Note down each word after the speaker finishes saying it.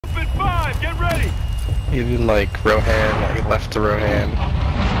Get ready! Even like Rohan, like left to Rohan.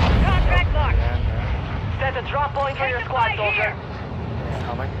 Contract locked. Set a drop point for your squad, soldier.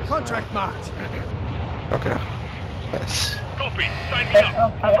 I like this Contract marked. Okay. Nice. Copy. Signing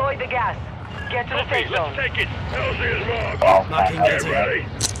up. Avoid the gas. Get to the Copy. safe zone. Let's take it. LZ is Oh, marked. Get ready.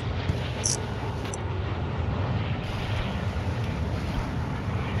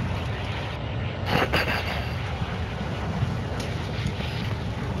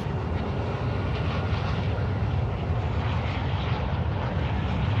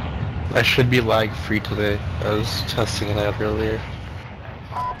 I should be lag free today. I was testing it out earlier.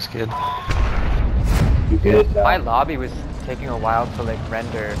 It's good. you good? My lobby was taking a while to like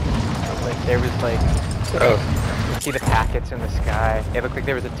render. Like there was like, Oh, see the packets in the sky. It looked like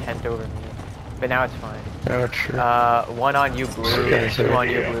there was a tent over me. But now it's fine. oh, true. One on you blue, Okay, two so- on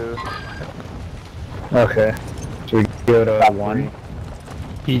you blue. Okay. So we go to 1.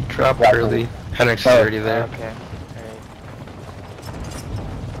 He dropped early. Henrik's is already there. Okay.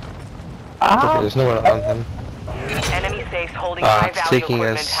 Okay, there's no one on him. Enemy safes holding high It's value taking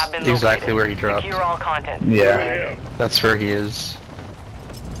equipment us have been exactly located. where he dropped. Secure all content. Yeah. That's where he is.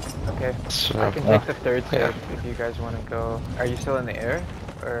 Okay. So, I can take the third yeah. safe if you guys want to go. Are you still in the air?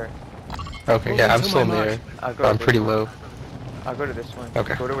 Or Okay, yeah, I'm still in the air. I'll go I'm to pretty this low. one. I'll go to this one.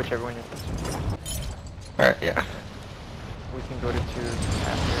 Okay. Go to whichever one you're closest to. Alright, yeah. We can go to 2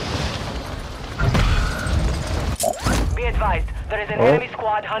 after. Be advised, there is an enemy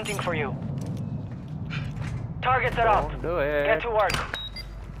squad hunting for you. Targets are up. Don't do it. Get to work.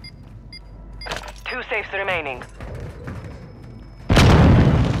 2 safes remaining.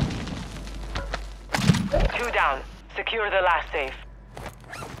 2 down. Secure the last safe.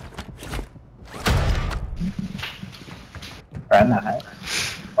 Right now.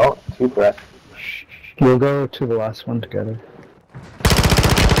 Oh, 2 breaths. We'll go to the last one together.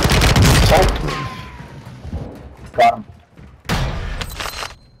 Got him.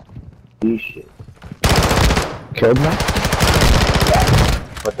 Shit. Killed one?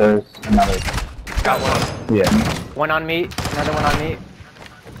 But there's another. Got one. Yeah. One on me. Another one on me.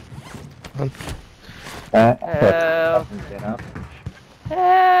 Help. Get up.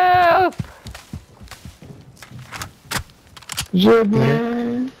 Help!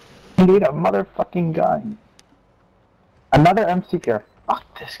 I need a motherfucking gun. Another MC care. Fuck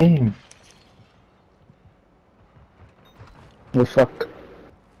this game. Well, fuck.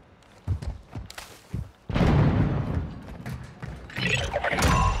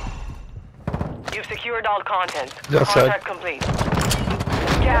 You've secured all content. That's Contract complete.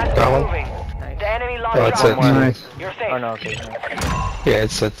 Gas is That one? moving. Nice. The enemy Oh, lost that's your it. mark. Nice. You're safe. Oh no, okay. No. Yeah,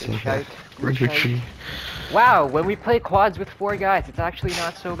 it's that team. Shite. Richie. Wow, when we play quads with 4 guys, it's actually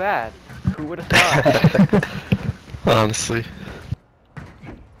not so bad. Who would have thought? Honestly.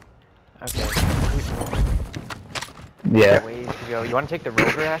 Okay. Yeah. Ways to go. You want to take the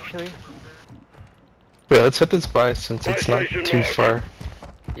rover actually? Yeah, let's hit this by since it's not too far.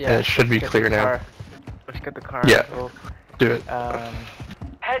 Yeah. it should be let's get clear the now. car. Let's get the car. Yeah. Oh, Do it.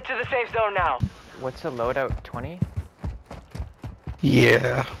 Head to the safe zone now. what's the loadout? 20?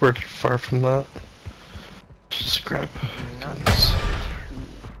 Yeah, we're far from that. Just grab. Not guns. too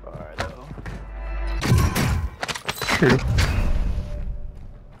far though. True.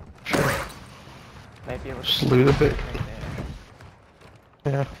 Sure. Might be able to Just loot a bit. right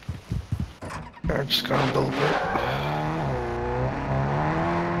there. Yeah. I just got a little bit.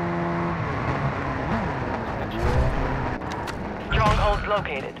 Strongholds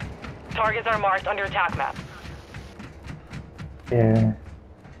located. Targets are marked on your attack map. Yeah.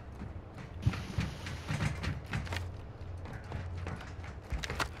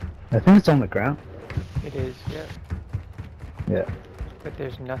 I think it's on the ground. It is, yeah. Yeah. But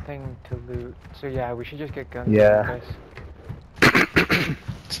there's nothing to loot. So yeah, we should just get guns. Yeah.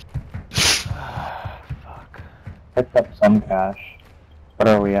 Fuck. Picked up some cash. What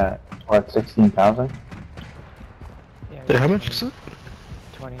are we at? We're at 16,000? Yeah, Yeah, how much is it?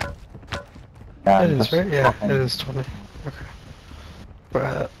 20. Yeah, It is, just right? Yeah, fucking- it is 20. Okay. We're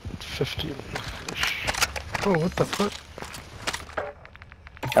at 50. Oh, what the fuck?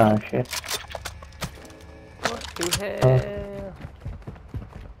 Oh shit. What the hell?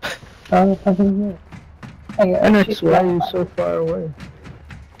 Oh, fucking shit. Enix, why are you so far away?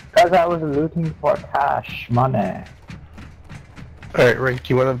 Because I was looting for cash money. Alright, Rick,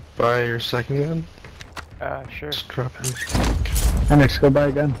 do you want to buy your second gun? Sure. Just drop in. Enix, go buy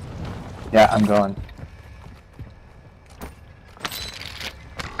a gun. Yeah, I'm going.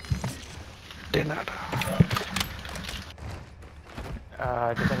 Dinner.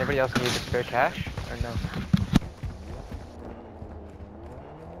 Does anybody else need the spare cash? Or no?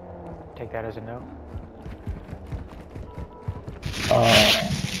 take that as a no.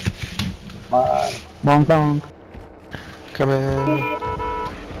 Bong bong. Come in.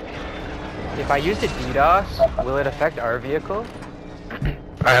 If I used a DDoS, will it affect our vehicle?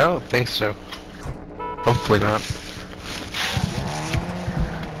 I don't think so. Hopefully not.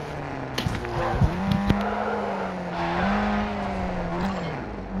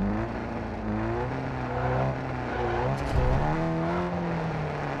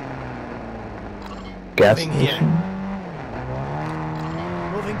 Gas Moving here. station.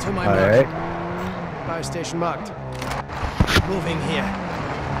 Moving to my Alright. mark. Fire station marked. Moving here.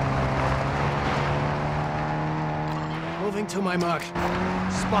 Moving to my mark.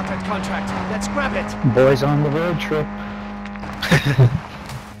 Spotted contract. Let's grab it. Boys on the road trip.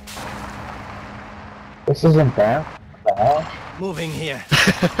 This isn't bad. What the hell? Moving here.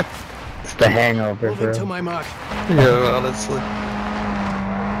 It's the hangover, Moving to bro. my mark. Yeah, honestly.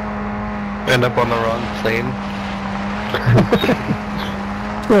 End up on the wrong plane.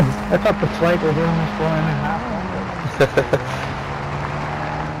 I thought the flight was only 4.5 hours.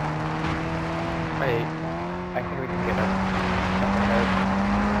 Wait, I think we can get up.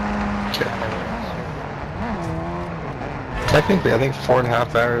 Technically, I think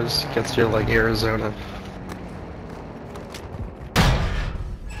 4.5 hours gets you like Arizona.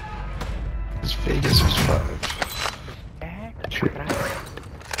 Because Vegas was 5.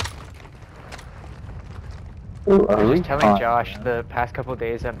 Ooh, I are was we telling fine? Josh the past couple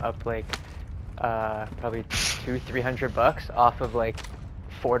days I'm up like probably $200-300 off of like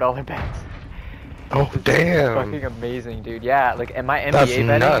 $4 bets. Oh Fucking damn! amazing, dude. Yeah, like, and my NBA That's betting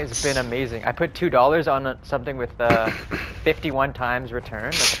nuts. has been amazing. I put $2 on something with 51 times return,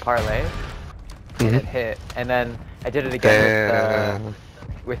 like a parlay, and it hit. And then I did it again Damn.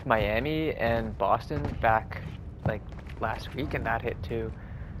 with Miami and Boston back like last week, and that hit too.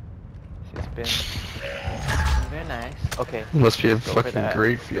 So it's been very nice. Okay. Must be a go for fucking that.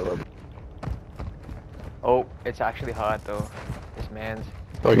 great feeling. Oh, it's actually hot though. This man's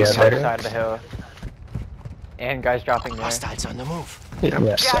Oh, Yeah, you on the said other it? side of the hill. And guys dropping there. Hostiles on the move. Yeah.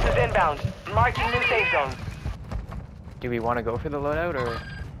 Yeah. Gas is inbound. Marking new safe zone. Do we want to go for the loadout or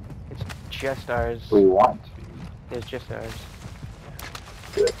it's just ours? We want. It's just ours.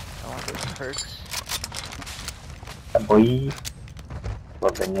 Good. I want those perks. Boy.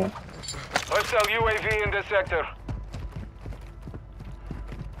 Loving you. Hostile UAV in this sector.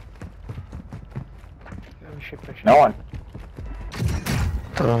 We should push No up. one.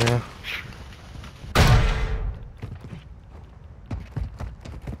 Oh yeah.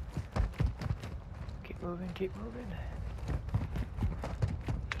 Keep moving, keep moving.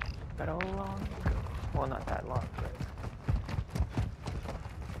 Got a long go. Well, not that long, but.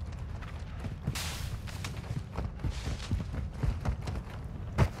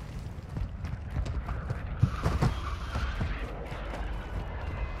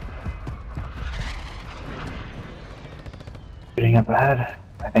 Shooting up ahead.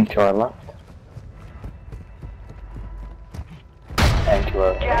 I think to our left. And to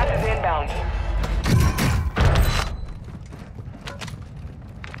our Gas is inbound.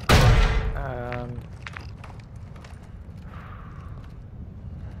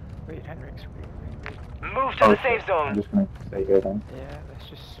 Wait, Hendrix, wait. Move to the safe I'm zone. just gonna stay here then. Yeah, let's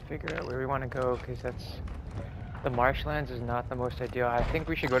just figure out where we want to go, because that's... The marshlands is not the most ideal. I think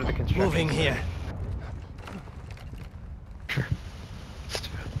we should go to the construction. Moving here. Let's do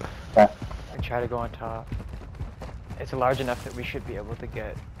it. Okay. And try to go on top. It's large enough that we should be able to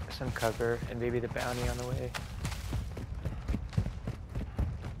get some cover and maybe the bounty on the way.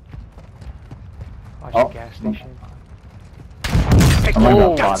 Watch Oh. the gas station. I'm gonna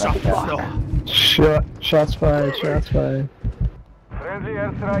go Oh, far, that's okay. Shots fired, shots fired. Friendly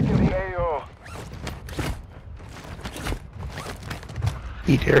airstrike in the AO.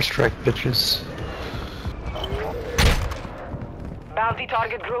 Eat airstrike, bitches. Bounty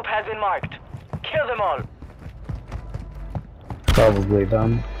target group has been marked. Kill them all. Probably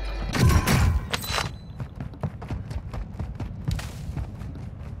them.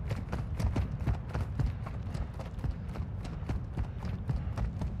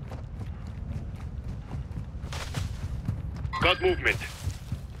 Got movement.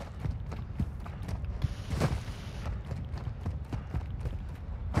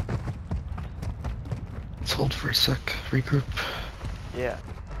 Let's hold for a sec. Regroup. Yeah.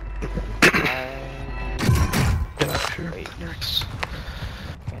 Get up here. Wait. Next.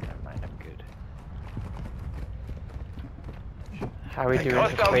 Okay, never mind, I'm good. How we doing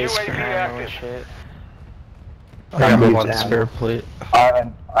Hostile for place UAV for ammo and active. shit? I got need one ammo. spare plate.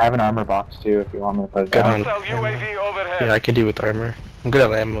 I have an armor box too if you want me to put it Good down. one. Hostile UAV overhead. Yeah, I can do with armor. I'm good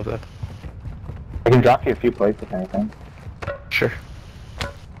at ammo though. can drop you a few plates if anything. Sure.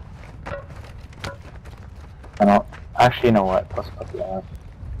 I don't. Actually, you know what? Let's put the on.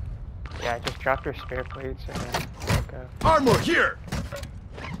 Yeah, I just dropped her spare plates and then go. Armor here!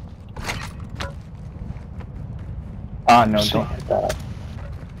 Ah, no, don't hit that.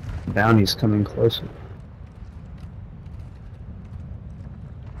 Bounty's coming closer.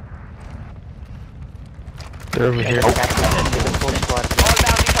 They're over here. Back to the full squad. All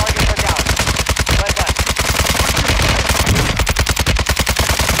bounty targets are down. Well done.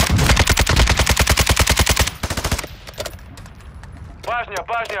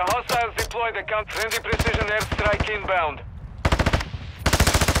 Bosnia, hostiles deployed the count. Friendly precision airstrike inbound.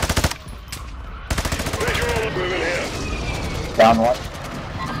 Visual moving here. Down one.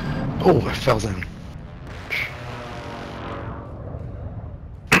 Oh, I fell down.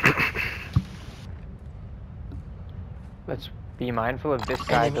 Let's be mindful of this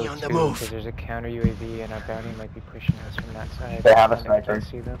side Enemy though on the too, move. because there's a counter UAV and our bounty might be pushing us from that side. They have a and I sniper. can't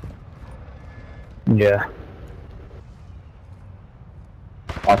see them. Yeah.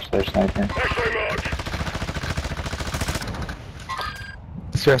 Watch their sniper. X-ray mark.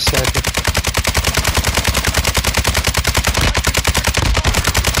 Is there a sniper?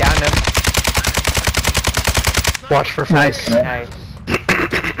 Down them. Watch for Nice. flanks. Nice.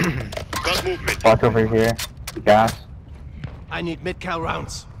 Got movement. Watch over here. Gas. I need mid-cal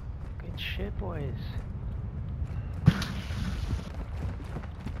rounds. Good shit, boys.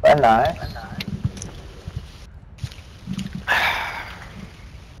 Very nice.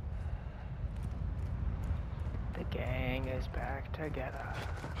 The gang is back together.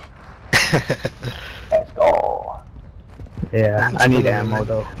 Let's go. Yeah, I need ammo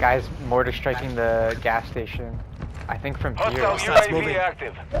though. Guys, mortar striking the gas station. I think from here, Hostile Hostiles UAV moving.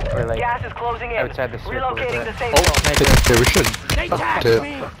 active. or like Gas is closing in. outside the circle. Relocating is the it? safe Oh, zone. sniper. Yeah, we should. They tagged Dip.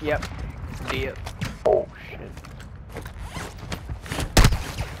 me! Yep. Dip. Oh shit.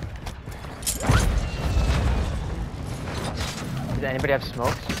 Does anybody have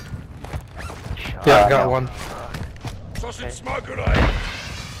smokes? Shot. Yeah, I got no. one. Sausage smoke grenade.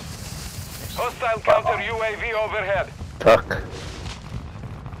 Hostile counter UAV overhead. Tuck.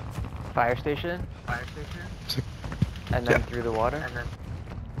 Fire station. And then Yeah. through the water. And then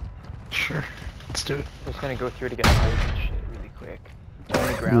Sure. Let's do it. just gonna go through to get height and shit really quick.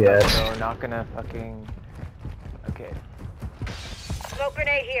 Only ground Yes. level, so we're not gonna fucking. Okay. Smoke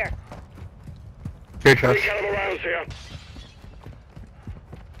grenade here. Here, Josh. Caliber rounds here.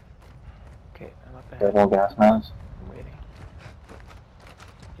 Okay, I'm up ahead. Double gas mask. I'm waiting.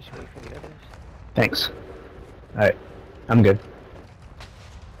 Just wait for the others. Thanks. Alright. I'm good.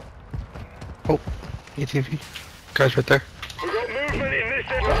 Oh, ATV. Guys right there. We got movement in this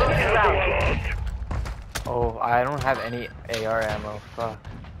We're losing rounds. Oh, I don't have any AR ammo. Fuck.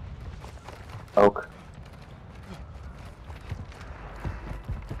 Oak.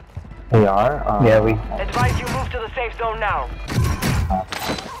 They are? Yeah, we- Advise you move to the safe zone now.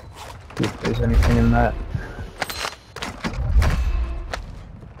 See if there's anything in that.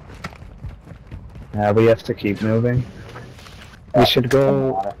 Yeah, we have to keep moving. We should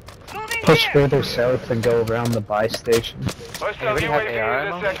go push further south and go around the buy station. Hostile Anybody have UAV AR in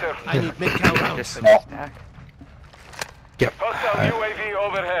ammo? this sector. I need mid-cal rounds. Just like a stack. Yep. Hostile UAV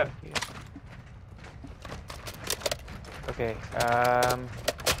overhead. Okay,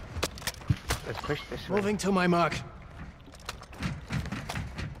 let's push this way. Moving to my mark.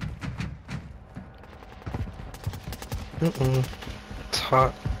 It's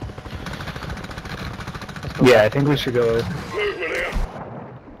hot. Let's go Yeah, back. I think we should go. Movement here.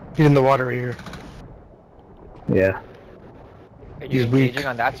 Get in the water right here. Yeah. Are he's you weak. engaging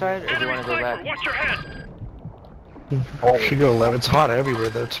on that side, or do you want to go left? Watch your head. Should go left. It's hot everywhere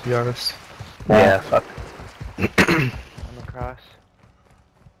though, to be honest. Yeah, fuck. I'm across.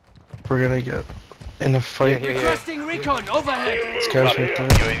 We're gonna get in a fight. Here. Requesting recon overhead. This guy's right there.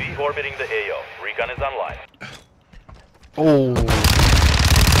 UAV orbiting the AO. Recon is online. Oh,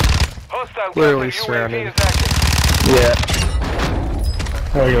 Hostile Literally counter surrounded. UAV is active.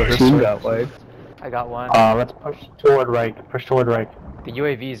 Yeah. oh, yo, this Team way. got wiped. I got one. Let's push toward right. Push toward right. The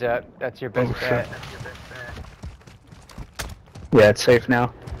UAV's up. That's your best Oh, shit. bet. Yeah, it's safe now.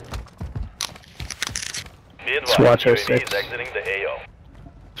 Be Let's advised, watch our UAV six. is exiting the AO.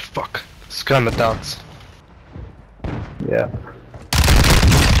 Fuck. This guy on the docks. Yeah.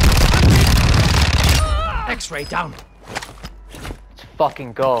 X-ray down. Let's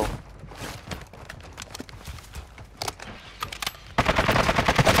fucking go.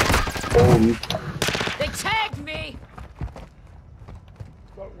 They tagged me.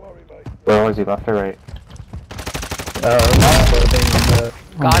 Where was he? Left or right? Loading the.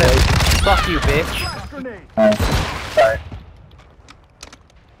 Got him. Fuck you, bitch. Sorry.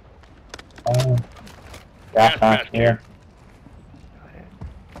 Oh. Gas mask here.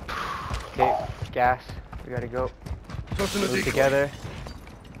 Okay, gas. We gotta go. Move together.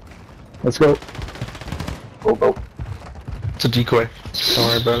 Let's go. Go, go. It's a decoy. Don't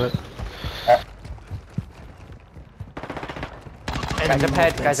worry about it. Guys up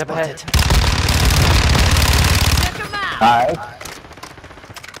ahead, guys up ahead. Check him out. Nice.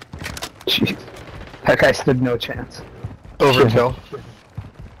 Jeez. That guy stood no chance. Overkill.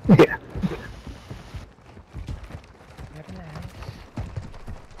 Yeah.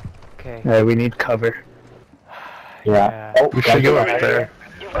 Okay. Alright, we need cover. Yeah. Yeah. Oh, We should go up right there.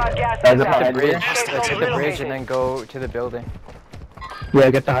 You've got gas Guys up inbound. ahead Bridge. here. Safe Let's zone hit the bridge relocated. and then go to the building. Yeah,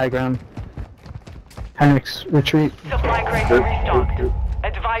 get the high ground. Henrix, retreat. Supply crates are restocked.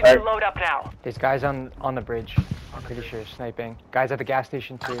 Advise you load up now. There's guys on the bridge. I'm pretty sure sniping. Guys at the gas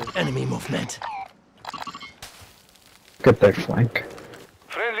station too. Enemy movement. Get their flank.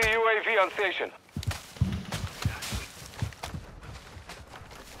 Friendly UAV on station.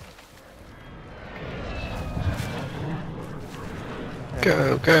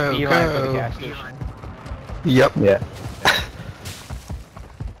 Go, go, Beeline for the go. gas station. Yep. Yeah.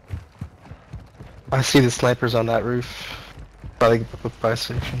 I see the snipers on that roof. By the buy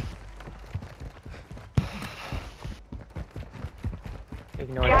station.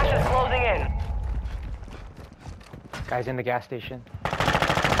 Ignore Gas is that. closing in. Guys in the gas station.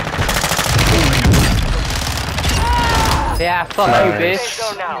 Yeah, fuck you, Nice. Safe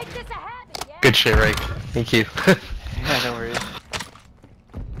zone now. Make this a habit, yeah? Good shit, Ray. Thank you. Yeah, no worries. Spotted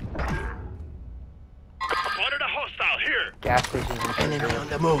a hostile here. Gas stations and Enemy on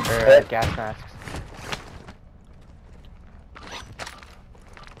the move. or gas masks.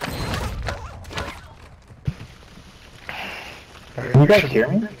 Can you guys hear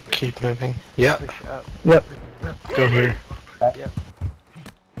me? Keep moving. Yeah. Push up. Yep. Go here. Yep.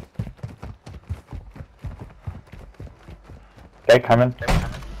 Okay, coming.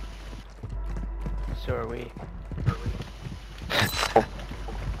 So are we.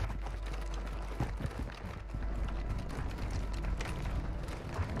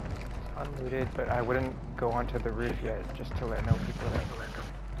 Unlooted, but I wouldn't go onto the roof yet, just to let know people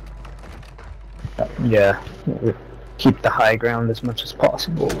that. Yeah. Keep the high ground as much as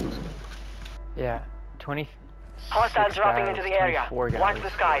possible. Yeah, 20. Hostiles dropping into the area. Watch the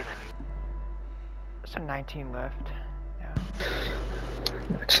skies. So 19 left. Yeah.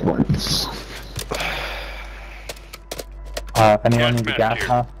 Excellent. If anyone needs a gas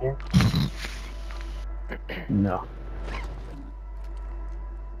mask here. No.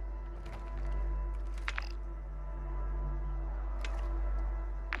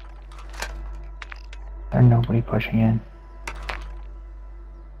 There's nobody pushing in.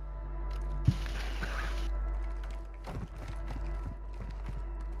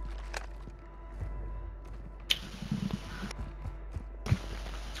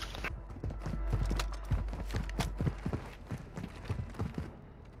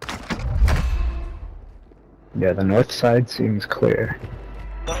 Yeah, the north side seems clear.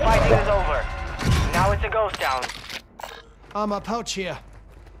 The fighting is over. Now it's a ghost town. Armor pouch here.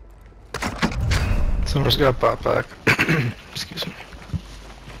 Someone's got bot back. Excuse me.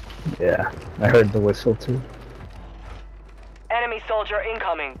 Yeah, I heard the whistle too. Enemy soldier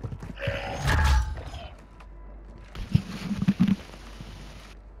incoming.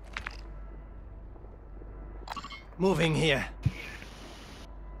 Moving here.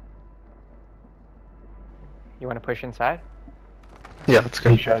 You want to push inside? Yeah, let's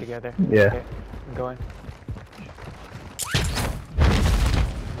go. Together? Yeah. Okay, I'm going.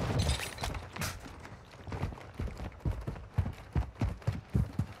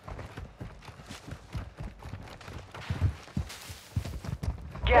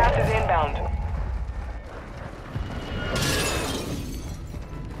 Gas is inbound.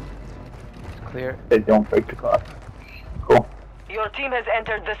 It's clear. They don't break the glass. Cool. Your team has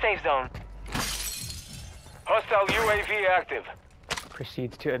entered the safe zone. Hostile UAV active.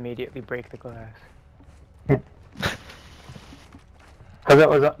 Proceeds to immediately break the glass. Cause it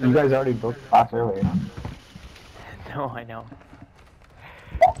was you guys already broke the glass earlier. No, I know.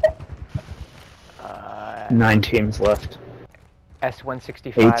 9 teams left.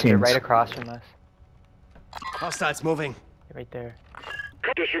 S-165, they're 18s. right across from us. Hostiles moving. They're right there.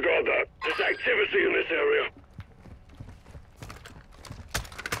 Disregard that. There's activity in this area.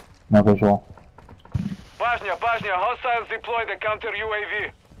 No visual. Bashня, hostiles deploy the counter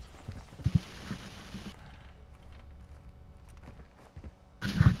UAV.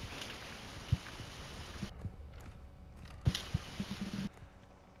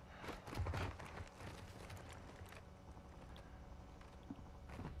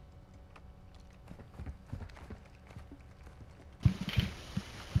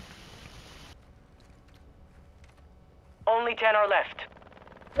 Only 10 are left.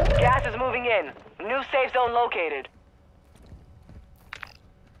 Gas is moving in. New safe zone located.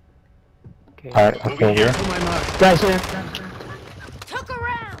 Okay. Alright, okay, here. To my mark. Guys here. Took a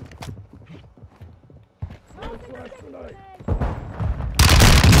round.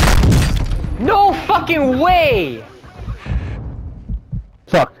 No fucking way!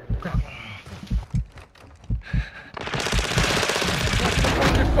 Fuck.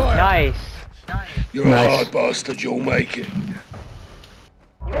 Nice. You're Nice. a hard bastard, you'll make it.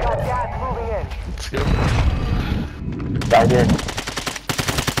 You got gas moving in. Let's go. Right here.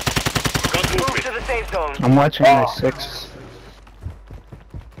 Move to the safe zone. I'm watching my 6.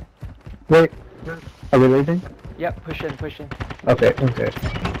 Wait. Are we leaving? Yep, push in, push in. Okay, okay.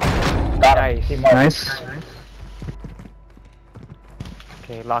 Got him. Nice. Team up. Nice.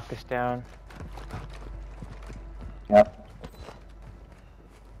 Okay, lock this down. Yep.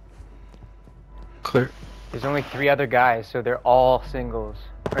 Clear. There's only 3 other guys, so they're all singles.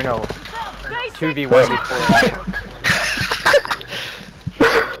 Or no, Basic. 2v1 before.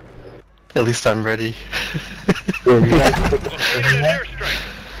 At least I'm ready. Here, you guys take the position there.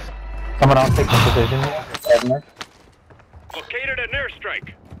 Someone else take the position there. Edmund. Located an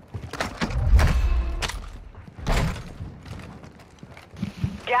airstrike.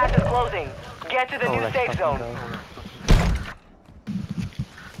 Gas is closing. Get to the Oh, new let's safe fucking zone. go.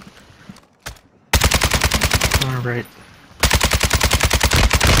 Alright.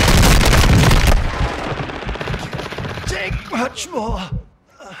 Take much more.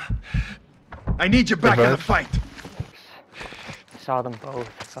 I need you back in the fight. Saw them both,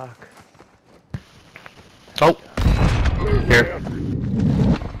 fuck. Oh! Here.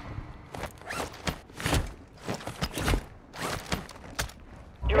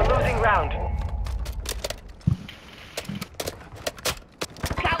 You're losing round.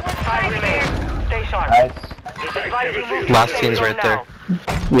 Got one 5 right remain. here. Stay sharp. Nice. Advise you move to Last the safe team's zone right there.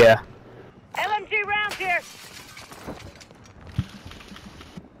 now. Yeah. LMG round here.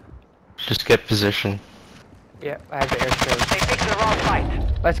 Just get position. Yep, I have the airstrike. They picked the wrong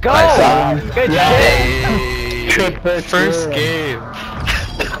fight. Let's go! Nice. Good shit! Hey! First game!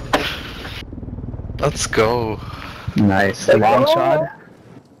 Let's go. Nice. A long shot.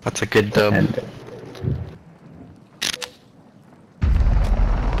 That's a good dub. And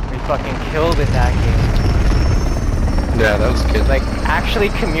We fucking killed it that game. Yeah, that was good. Like, actually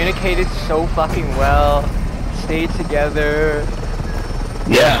communicated so fucking well. Stayed together.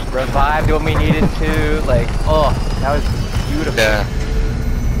 yeah. Revived when we needed to. Like, oh, that was beautiful. Yeah.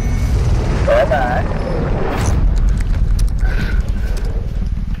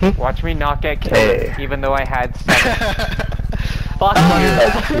 Watch me not get killed, Hey. even though I had 7. Fuck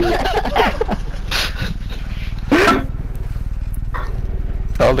you!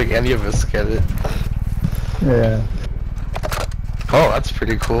 I don't think any of us get it. Yeah. Oh, that's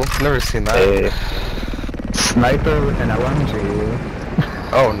pretty cool. Never seen that. Hey. Sniper with an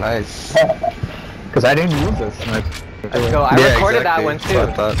LMG. Oh, nice. Because I didn't use this sniper. Let's go. I Yeah, recorded that exactly. one That's what I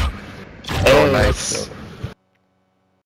too. thought. Oh, nice.